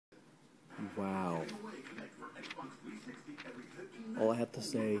Wow. All I have to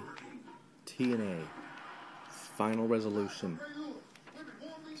say, TNA Final Resolution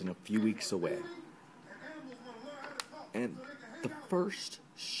is in a few weeks away. And the first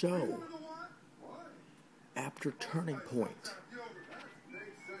show after Turning Point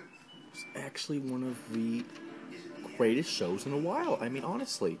is actually one of the greatest shows in a while. I mean,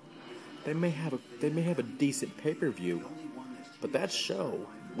 honestly, they may have a decent pay-per-view, but that show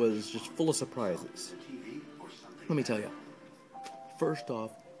was just full of surprises. Let me tell you. First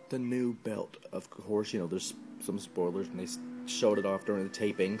off, the new belt. Of course, there's some spoilers, and they showed it off during the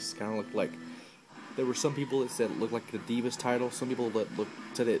tapings. Kind of looked like there were some people that said it looked like the Divas title. Some people that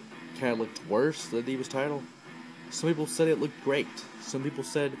said it kind of looked worse than the Divas title. Some people said it looked great. Some people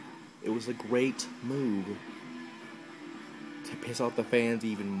said it was a great move to piss off the fans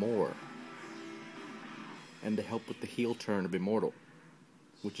even more and to help with the heel turn of Immortal,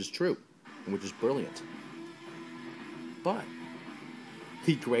 which is true and which is brilliant. But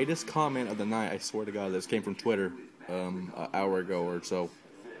the greatest comment of the night, I swear to God, this came from Twitter an hour ago or so.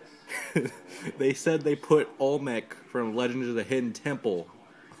 They said they put Olmec from Legends of the Hidden Temple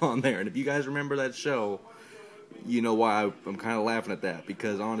on there. And if you guys remember that show, you know why I'm kind of laughing at that.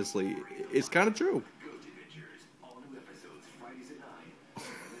 Because honestly, it's kind of true.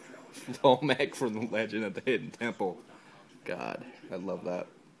 Olmec from the Legend of the Hidden Temple. God, I love that.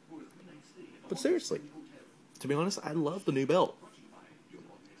 But seriously, to be honest, I love the new belt.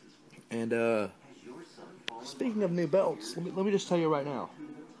 And speaking of new belts, let me just tell you right now,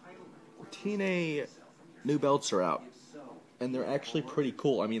 TNA new belts are out, and they're actually pretty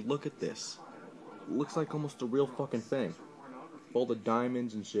cool. I mean, look at this. It looks like almost a real fucking thing. All the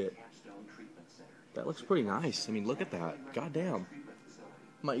diamonds and shit. That looks pretty nice. I mean, look at that. Goddamn.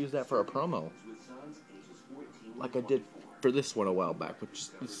 Might use that for a promo, like I did for this one a while back, which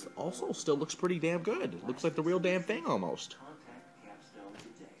is also still looks pretty damn good. It looks like the real damn thing almost.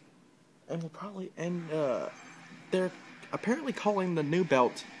 And they're apparently calling the new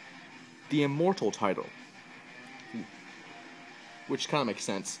belt the Immortal title, which kind of makes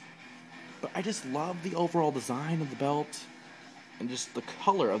sense. But I just love the overall design of the belt and just the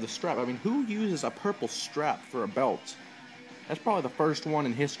color of the strap. I mean, who uses a purple strap for a belt? That's probably the first one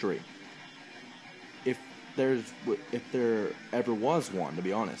in history. If there ever was one, to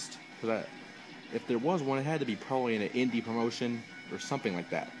be honest. Because if there was one, it had to be probably in an indie promotion or something like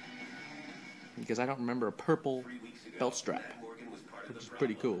that. Because I don't remember a purple belt strap, which is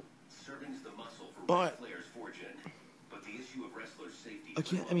pretty cool. But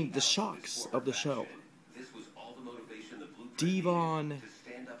again, I mean, the shocks of the show. Devon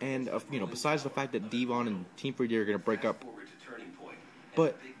and besides the fact that Devon and Team 3D are going to break up,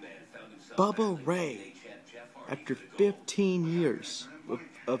 but Bubba Ray, after 15 years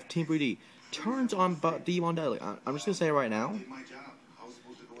of Team 3D, turns on Devon Dudley. I'm just going to say it right now.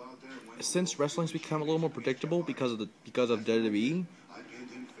 Since wrestling's become a little more predictable because of WWE,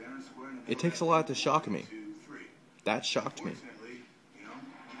 it takes a lot to shock me. That shocked me.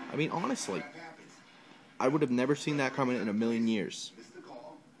 I mean, honestly, I would have never seen that coming in a million years.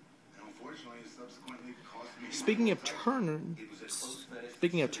 Speaking of turns,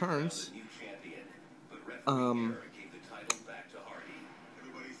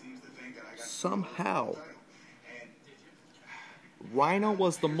 somehow Rhino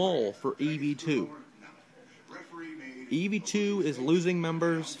was the mole for EV2. EV2 is losing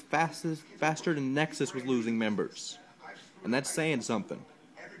members faster than Nexus was losing members. And that's saying something.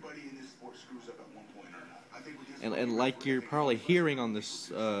 And like you're probably hearing on this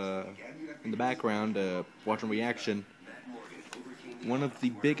in the background, watching reaction, one of the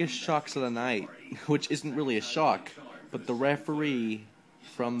biggest shocks of the night, which isn't really a shock, but the referee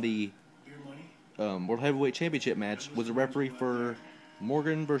from the World Heavyweight Championship match was a referee for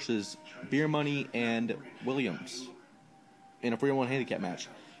Morgan versus Beer Money and Williams in a 3-on-1 handicap match.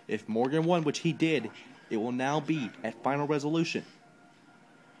 If Morgan won, which he did, it will now be at Final Resolution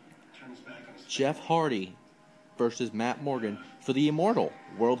Jeff Hardy versus Matt Morgan for the Immortal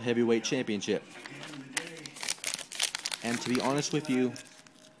World Heavyweight Championship. And to be honest with you,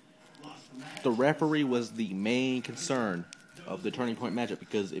 the referee was the main concern of the Turning Point matchup,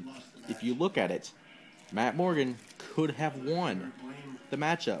 because if you look at it, Matt Morgan could have won the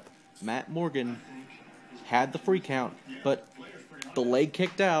matchup. Matt Morgan had the free count, but the leg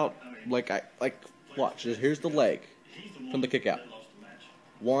kicked out. Watch. Here's the leg from the kick out.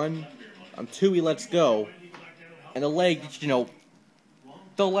 1, 2, he lets go, and the leg, has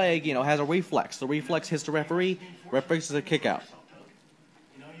a reflex. The reflex hits the referee. Referee is a kick out.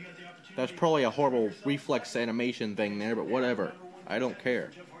 That's probably a horrible reflex animation thing there, but whatever. I don't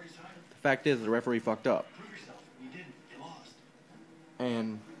care. The Fact is, the referee fucked up.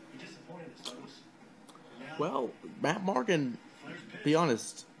 And, well, Matt Morgan, be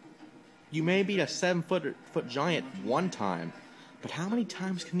honest, you may beat a 7-foot giant one time, but how many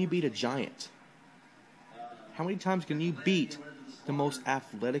times can you beat a giant? How many times can you beat the most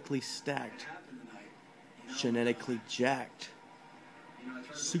athletically stacked, genetically jacked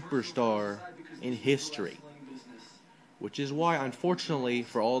superstar in history? Which is why, unfortunately,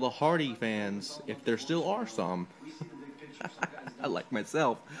 for all the Hardy fans, if there still are some, I like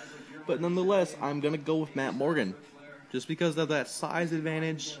myself, but nonetheless, I'm going to go with Matt Morgan, just because of that size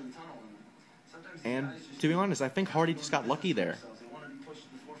advantage. And to be honest, I think Hardy just got lucky there,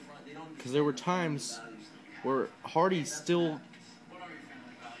 because there were times where Hardy still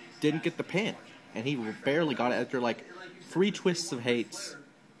didn't get the pin, and he barely got it after like 3 twists of hates,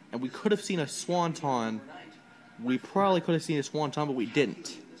 and we could have seen a swanton. We probably could have seen a swanton, but we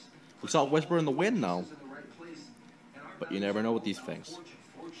didn't. We saw Whisper in the Wind, though. But you never know with these things.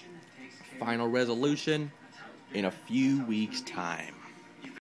 Final resolution in a few weeks' time.